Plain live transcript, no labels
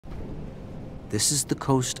This is the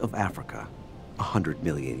coast of Africa 100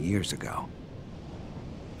 million years ago.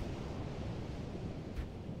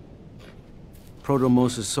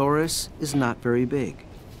 Protomosasaurus is not very big,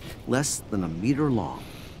 less than a meter long.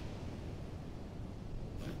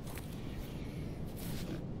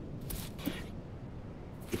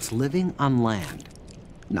 It's living on land,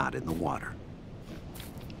 not in the water.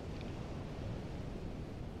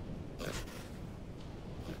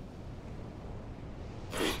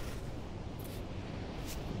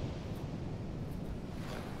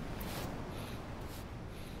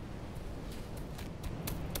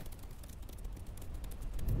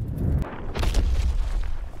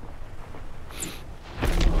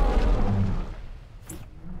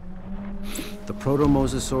 The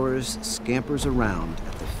Protomosasaurus scampers around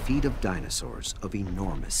at the feet of dinosaurs of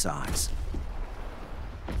enormous size.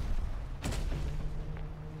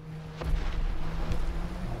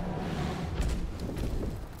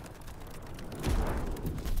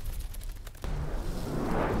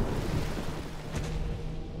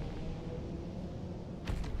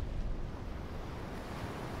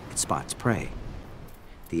 It spots prey.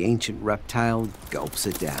 The ancient reptile gulps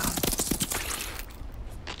it down.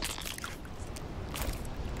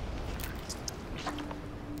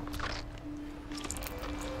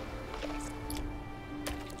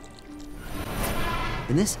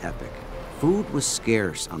 In this epoch, food was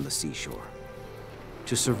scarce on the seashore.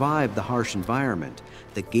 To survive the harsh environment,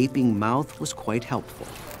 the gaping mouth was quite helpful.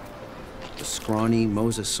 The scrawny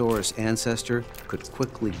Mosasaurus ancestor could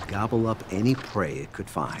quickly gobble up any prey it could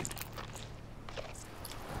find.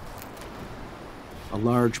 A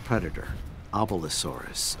large predator,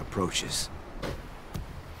 Abelisaurus, approaches.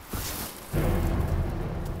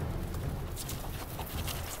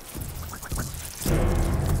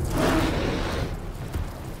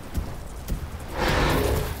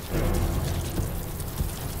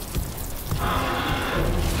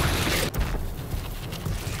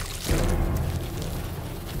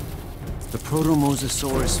 The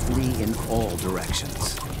Protomosasaurus flee in all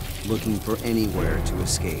directions, looking for anywhere to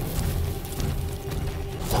escape.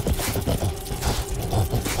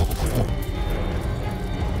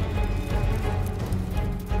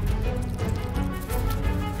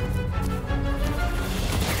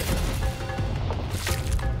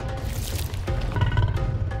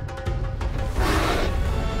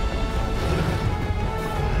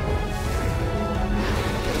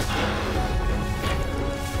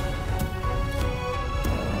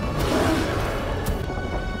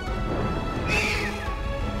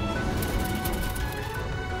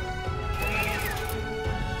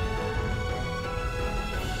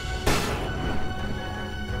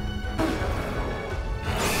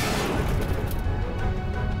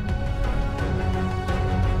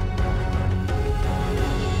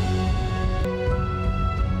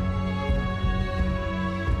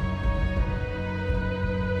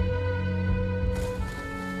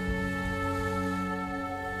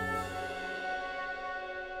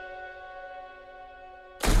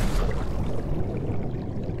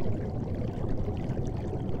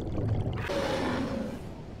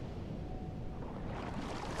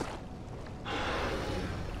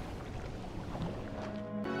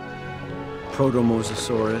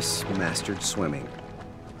 Protomosasaurus mastered swimming.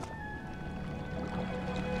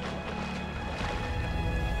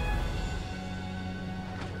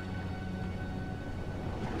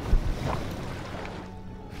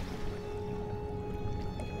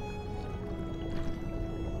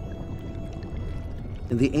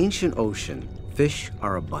 In the ancient ocean, fish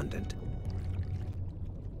are abundant.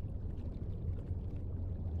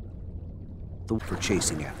 For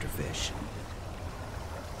chasing after fish.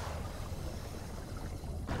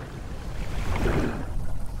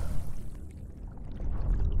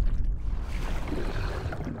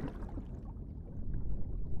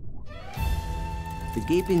 The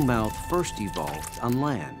gaping mouth first evolved on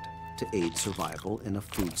land to aid survival in a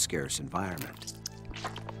food-scarce environment.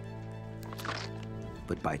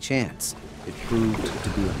 But by chance, it proved to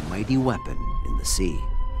be a mighty weapon in the sea.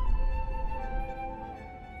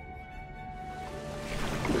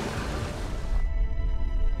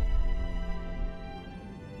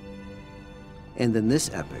 And in this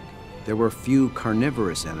epoch, there were few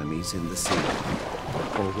carnivorous enemies in the sea,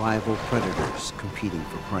 or rival predators competing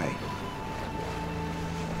for prey.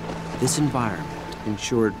 This environment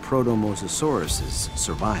ensured Protomosasaurus's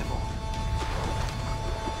survival.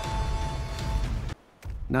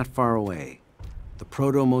 Not far away, the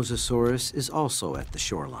Protomosasaurus is also at the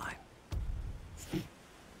shoreline.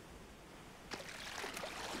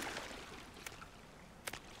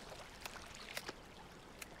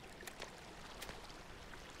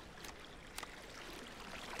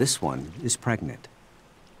 This one is pregnant.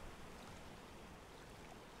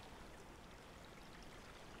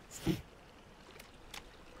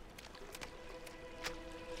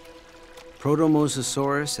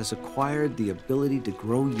 Protomosasaurus has acquired the ability to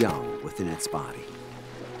grow young within its body.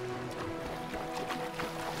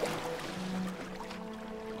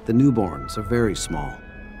 The newborns are very small.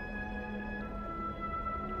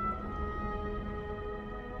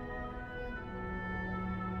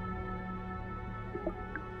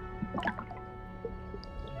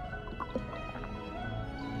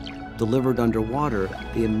 Delivered underwater,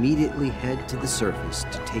 they immediately head to the surface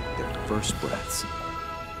to take their first breaths.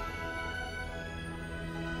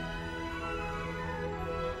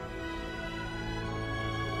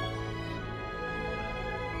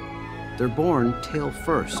 They're born tail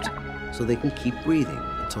first, so they can keep breathing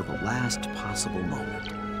until the last possible moment.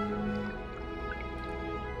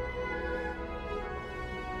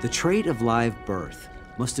 The trait of live birth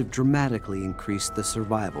must have dramatically increased the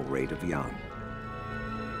survival rate of young.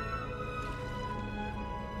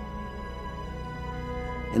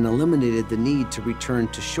 And eliminated the need to return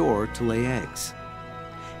to shore to lay eggs.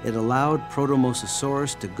 It allowed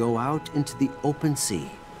Protomosasaurus to go out into the open sea.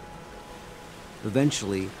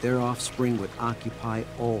 Eventually, their offspring would occupy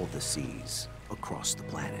all the seas across the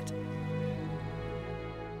planet.